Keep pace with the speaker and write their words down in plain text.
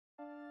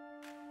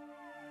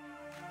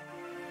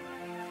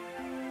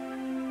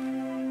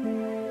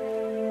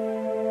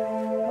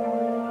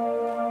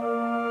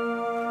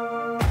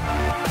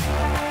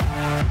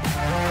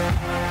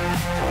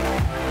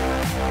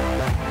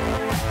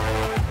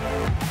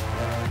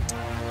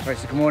Right,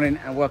 so good morning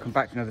and welcome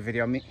back to another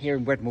video. I'm here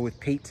in Wedmore with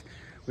Pete.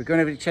 We're going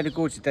over to Cheddar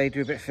Gorge today,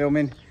 do a bit of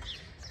filming.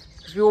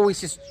 Because we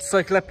always just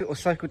cycle up it or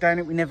cycle down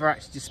it. We never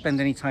actually just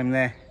spend any time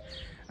there.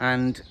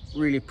 And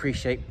really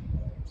appreciate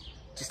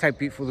just how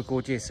beautiful the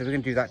gorge is. So we're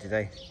going to do that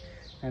today.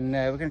 And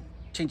we're going to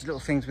change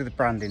little things with the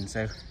branding.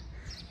 So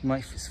you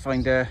might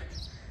find a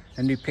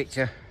new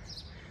picture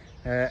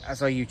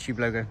as our YouTube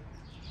logo.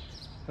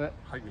 But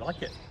hope you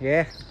like it.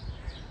 Yeah.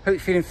 Hope you're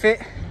feeling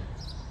fit.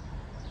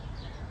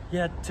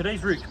 Yeah,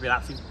 today's route could be an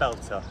absolute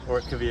belter, or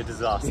it could be a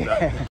disaster.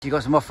 Yeah. You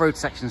got some off-road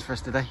sections for us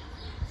today?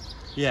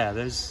 Yeah,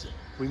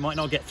 we might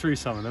not get through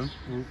some of them.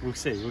 We'll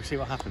see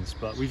what happens.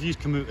 But we've used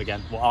Komoot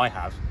again, what I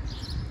have.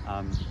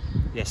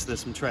 Yes,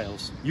 there's some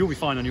trails. You'll be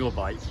fine on your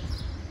bike.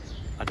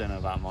 I don't know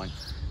about mine.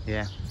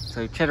 Yeah,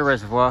 so Cheddar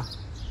Reservoir.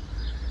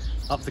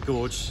 Up the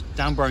gorge,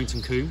 down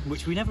Burrington Combe,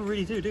 which we never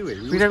really do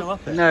we? We don't go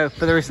up it. No,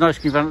 but there is an ice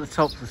cream van at the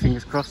top, with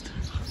fingers crossed.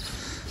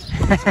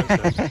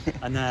 So.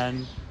 And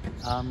then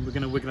we're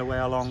gonna wiggle our way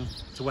along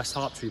to West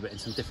Harptree, but in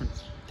some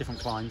different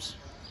climbs,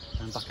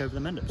 and back over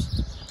the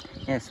Mendips.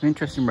 Yeah, some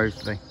interesting roads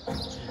today.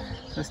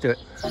 Let's do it.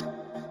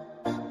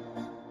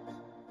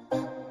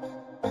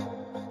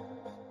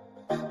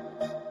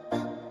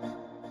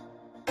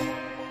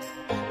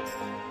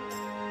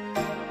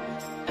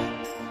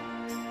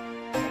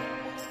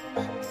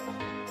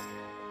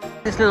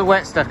 This little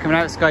wet stuff coming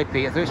out of the sky,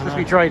 Pete. I thought it was supposed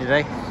to be dry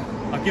today.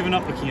 I've given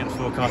up looking at the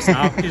forecast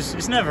now, because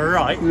it's never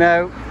right.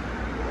 No.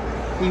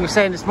 You were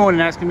saying this morning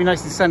now it's going to be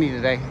nice and sunny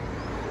today.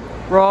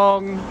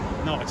 Wrong.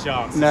 Not a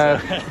chance. No.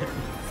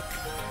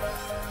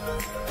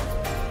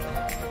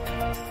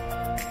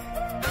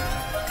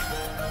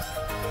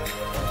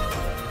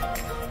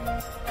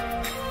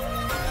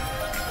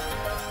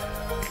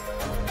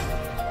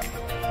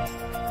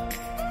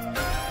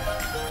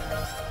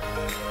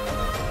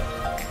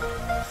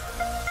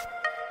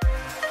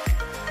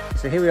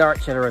 So here we are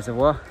at Cheddar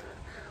Reservoir.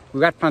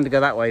 We had planned to go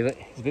that way, but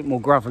it's a bit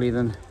more gravelly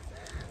than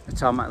the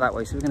tarmac that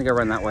way, so we're going to go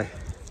around that way.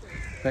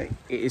 But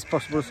it is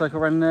possible to cycle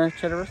around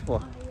Cheddar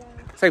Reservoir.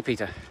 So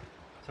Peter.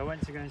 So I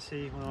went to go and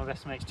see one of my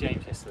best mates,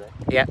 James, yesterday.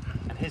 Yeah.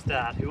 And his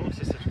dad, who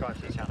also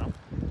subscribes to the channel,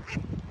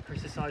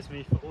 criticised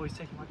me for always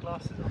taking my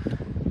glasses off.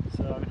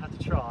 So I'm going to have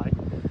to try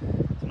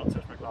to not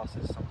touch my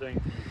glasses. So I'm doing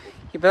it for people.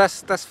 Yeah,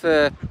 but that's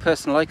for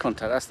personal eye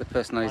contact. That's the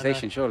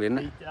personalisation, surely, isn't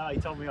it?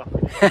 He told me off.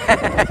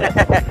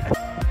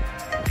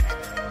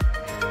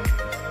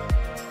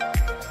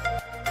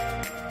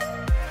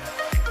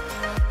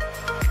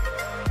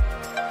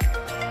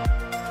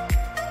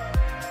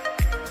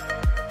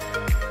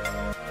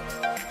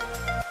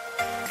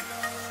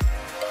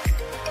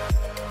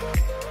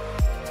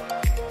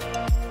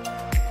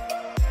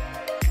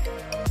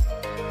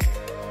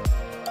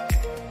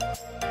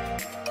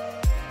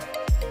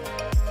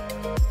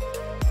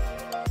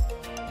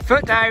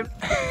 Foot down.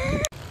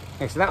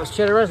 Okay, so that was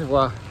Cheddar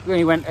Reservoir. We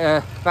only went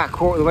back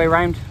quarter of the way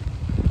around.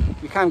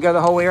 You can go the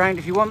whole way around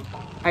if you want,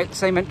 out the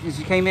same entrance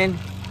you came in.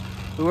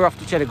 But we're off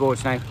to Cheddar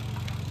Gorge now,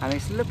 and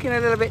it's looking a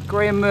little bit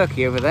grey and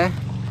murky over there.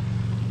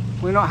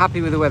 We're not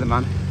happy with the weather,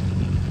 man.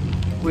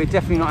 We're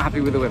definitely not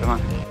happy with the weather,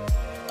 man.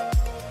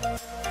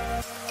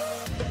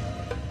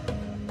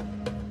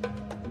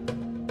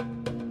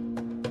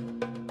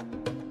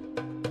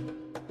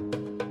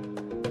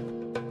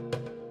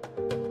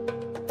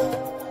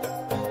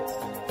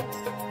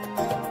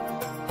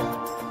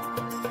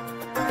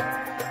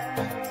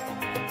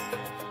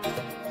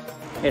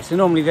 Yeah, so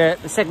normally the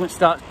segment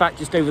starts back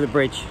just over the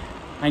bridge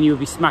and you'll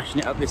be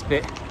smashing it up this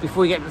bit.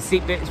 Before you get to the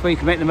steep bit, it's where you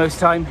can make the most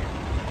time.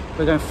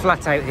 We're going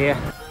flat out here.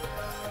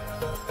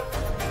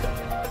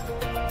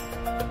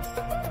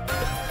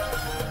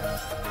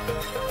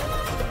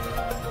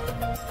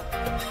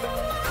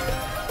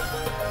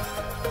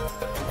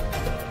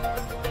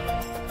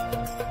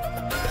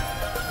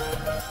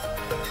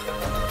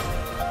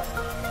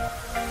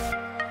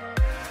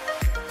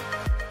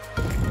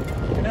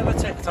 We never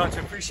take the time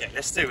to appreciate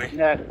this, do we?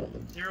 No.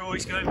 You're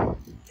always going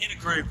in a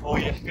group, or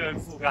you're going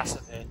full gas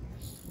up here.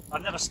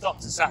 I've never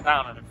stopped and sat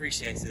down and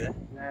appreciated it.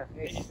 No,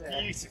 It's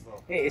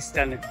beautiful. It is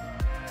stunning.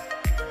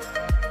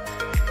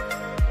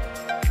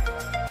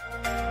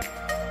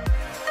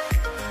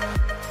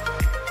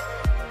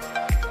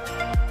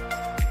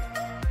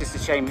 It's a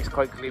shame it's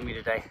quite gloomy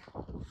today.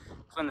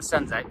 When the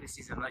sun's out, this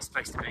is a nice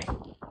place to be.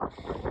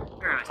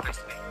 Very nice place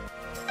to be.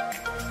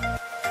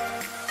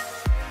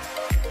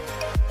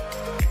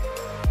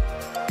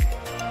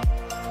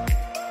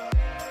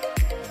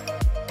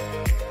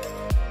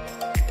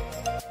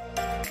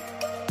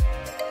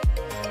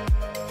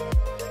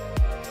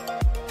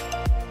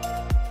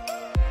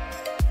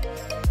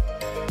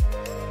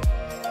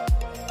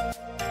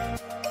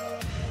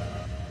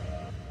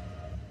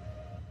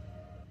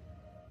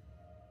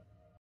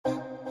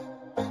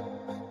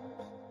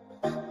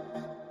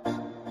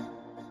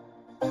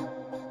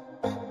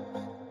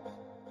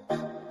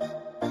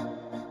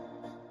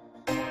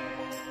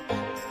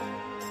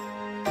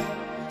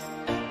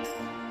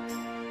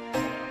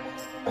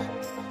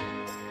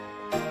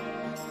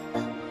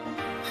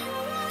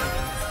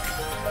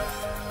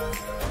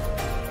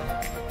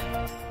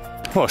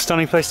 What a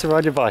stunning place to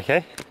ride your bike,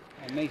 eh?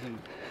 Amazing.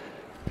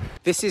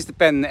 This is the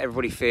bend that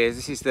everybody fears.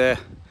 This is the,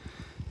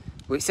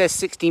 well, it says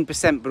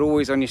 16%, but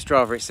always on your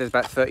Strava it says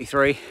about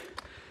 33.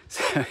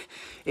 So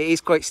it is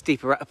quite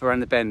steep up around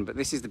the bend, but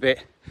this is the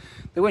bit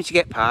that once you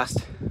get past,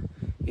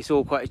 it's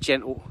all quite a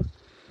gentle,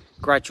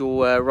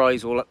 gradual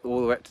rise all the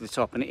way up to the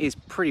top, and it is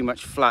pretty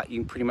much flat. You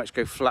can pretty much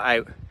go flat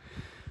out.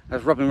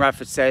 As Robin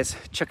Radford says,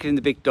 chuck it in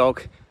the big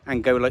dog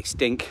and go like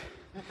stink.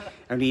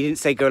 Only he didn't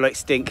say go like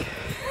stink.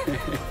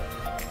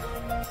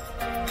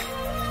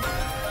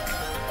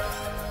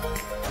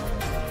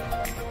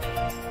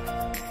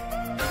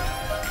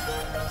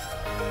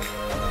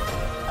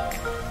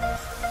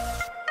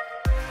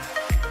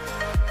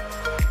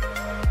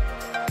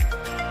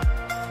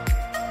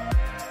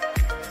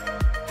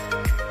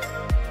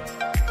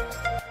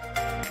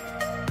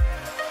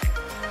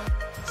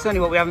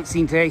 Certainly what we haven't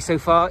seen today so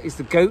far is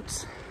the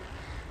goats.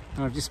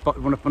 And I've just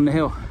spotted one up on the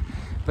hill.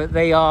 But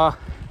they are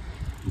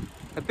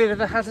a bit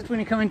of a hazard when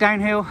you're coming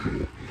downhill.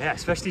 Yeah,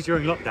 especially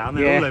during lockdown,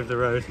 they're all over the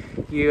road.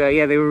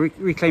 Yeah, they were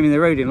reclaiming the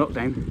road in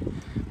lockdown.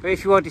 But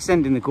if you are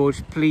descending the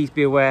gorge, please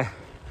be aware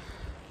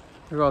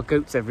there are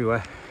goats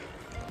everywhere.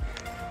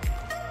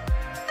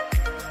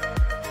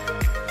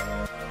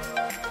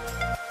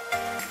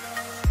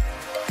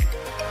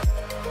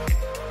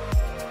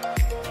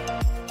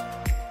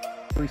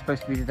 Where are we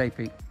supposed to be today,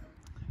 Pete?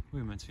 We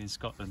were meant to be in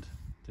Scotland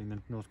doing the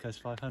North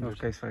Coast 500. North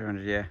Coast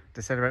 500, yeah.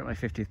 To celebrate my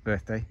 50th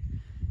birthday.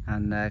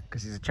 And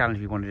because it's a challenge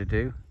we wanted to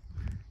do.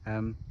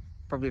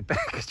 Probably a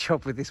better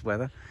job with this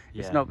weather.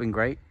 Yeah. It's not been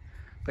great.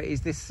 But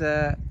is this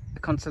a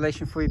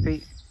consolation for you,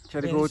 Pete?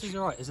 Cheddar Gorge? This is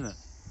alright, isn't it?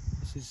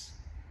 This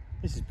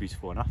is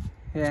beautiful enough.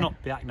 Yeah. It's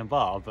not Biakna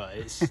Bar, but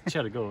it's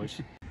Cheddar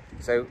Gorge.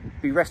 So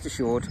be rest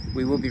assured,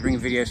 we will be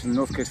bringing videos from the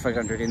North Coast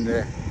 500 in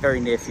the very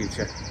near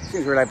future. As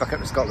soon as we're allowed back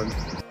up to Scotland.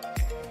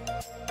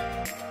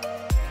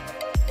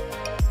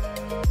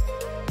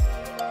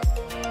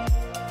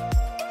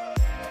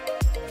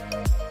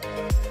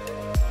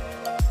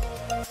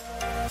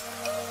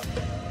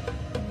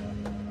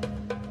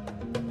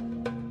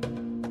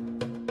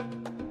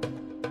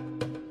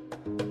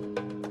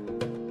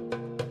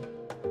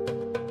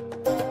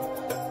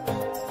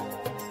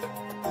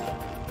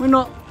 We're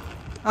not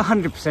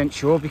 100%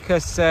 sure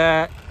because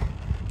the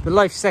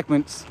live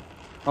segments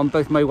on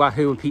both my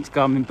Wahoo and Pete's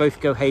Garmin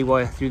both go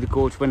haywire through the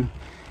gorge when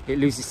it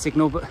loses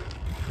signal, but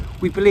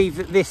we believe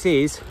that this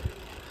is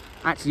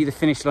actually the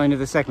finish line of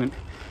the segment,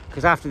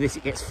 because after this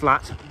it gets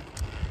flat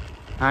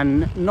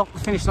and not the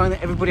finish line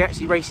that everybody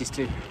actually races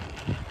to,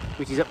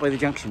 which is up by the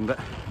junction, but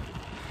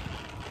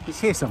it's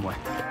here somewhere.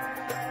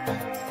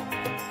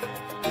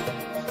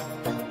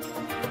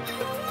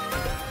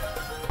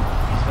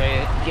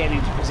 Getting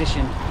into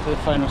position for the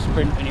final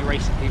sprint when you're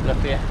racing people up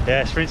here.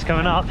 Yeah, sprint's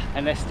coming up.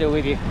 And they're still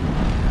with you.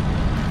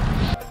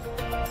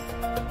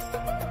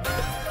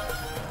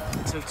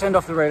 So we've turned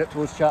off the road up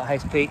towards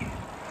Charthouse, Pete,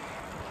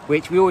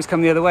 which we always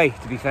come the other way,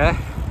 to be fair,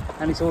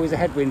 and it's always a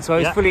headwind. So I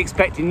was fully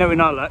expecting,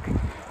 knowing our luck,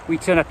 we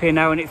turn up here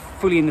now and it's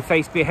fully in the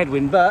face, be a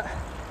headwind, but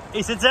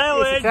it's a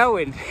tailwind. It's a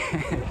tailwind.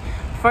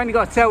 Finally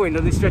got a tailwind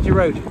on this stretch of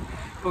road,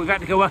 but we've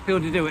had to go uphill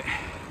to do it.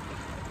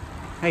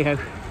 Hey ho.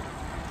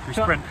 Should we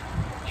sprint?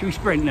 Should we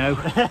sprint? No,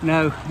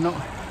 no,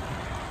 not.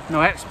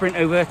 No, I had to sprint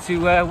over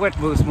to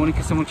Wedmore this morning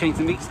because someone changed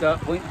the meet start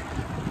point.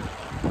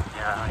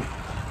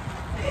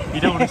 Yeah,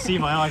 you don't want to see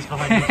my eyes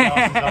behind the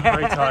glasses. I'm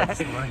very tired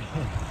this morning.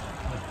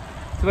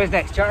 So where's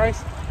next?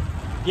 Charthouse?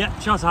 Yeah,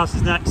 Charthouse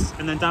is next,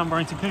 and then down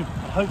Barrington Combe.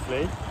 And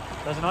hopefully,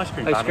 there's an ice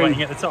cream van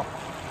waiting at the top.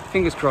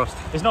 Fingers crossed.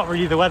 It's not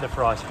really the weather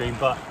for ice cream,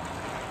 but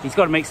he's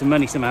got to make some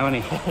money somehow,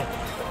 hasn't he?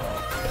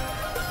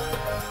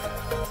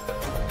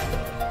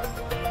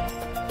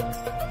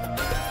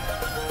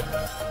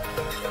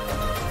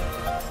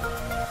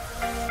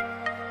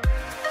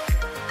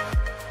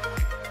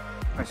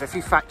 So a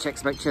few fact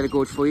checks about Cheddar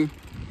Gorge for you.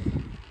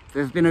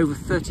 There have been over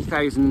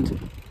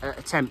 30,000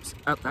 attempts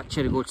up that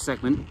Cheddar Gorge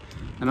segment,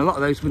 and a lot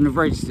of those wouldn't have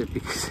registered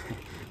because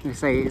they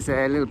say it's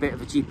a little bit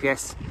of a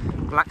GPS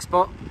black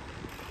spot.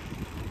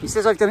 He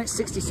says I've done it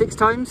 66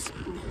 times,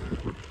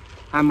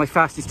 and my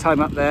fastest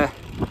time up there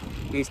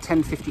is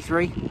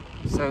 10:53,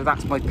 so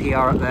that's my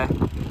PR up there.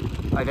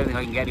 I don't think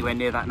I can get anywhere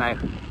near that now.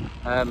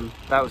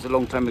 That was a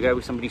long time ago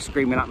with somebody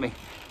screaming at me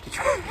to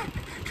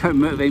try and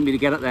motivate me to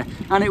get up there,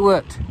 and it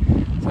worked.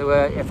 So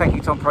yeah, thank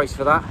you Tom Price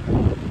for that.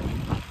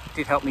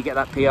 Did help me get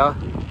that PR.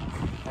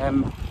 But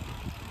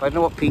I don't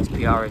know what Pete's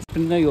PR is. I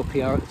know your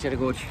PR at the Cheddar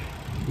Gorge.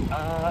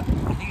 I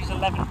think it's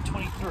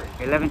 11:23.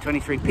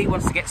 11:23. Pete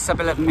wants to get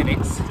sub 11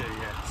 minutes. I do,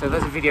 yeah. So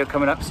there's a video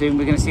coming up soon.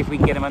 We're going to see if we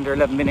can get him under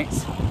 11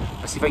 minutes.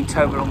 Let's see if I can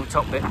tow him along the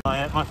top bit.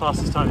 My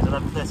fastest time is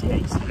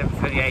 11:38.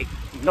 11:38.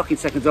 He's knocking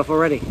seconds off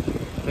already.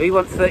 So he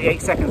wants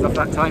 38 seconds off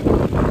that time.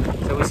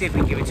 So we'll see if we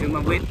can give it to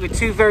him. We're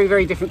two very,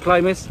 very different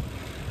climbers.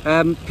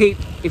 Pete,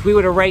 if we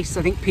were to race,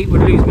 I think Pete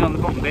would lose me on the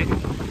bottom bit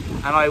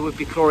and I would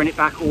be clawing it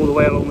back all the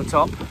way along the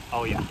top.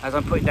 Oh yeah. As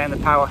I'm putting down the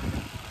power,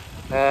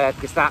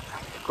 because that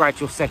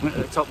gradual segment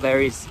at the top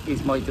there is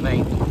my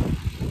domain.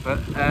 But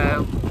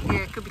yeah,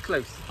 it could be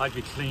close. I'd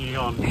be clinging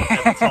on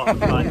at the top,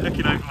 like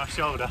looking over my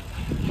shoulder.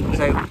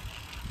 So I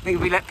think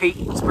if we let Pete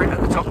sprint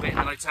at the top bit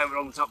and I turn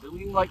along the top bit,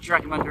 we might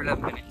drag him under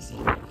 11 minutes.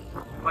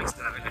 Might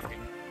still have it lifting.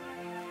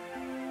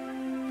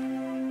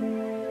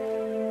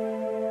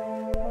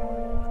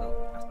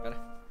 Oh, that's better.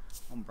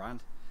 On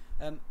brand.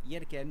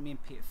 Yet again, me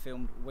and Pete have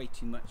filmed way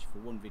too much for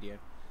one video,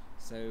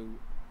 so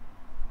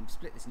I'm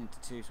split this into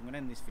two. So I'm going to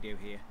end this video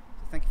here.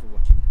 So thank you for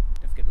watching.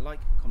 Don't forget to like,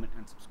 comment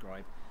and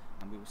subscribe,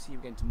 and we will see you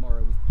again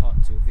tomorrow with part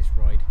 2 of this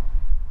ride,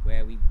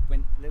 where we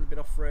went a little bit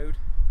off-road,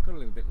 got a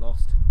little bit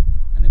lost,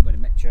 and then went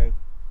and met Joe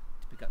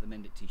to pick up the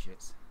Mendit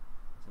t-shirts.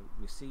 So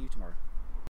we'll see you tomorrow.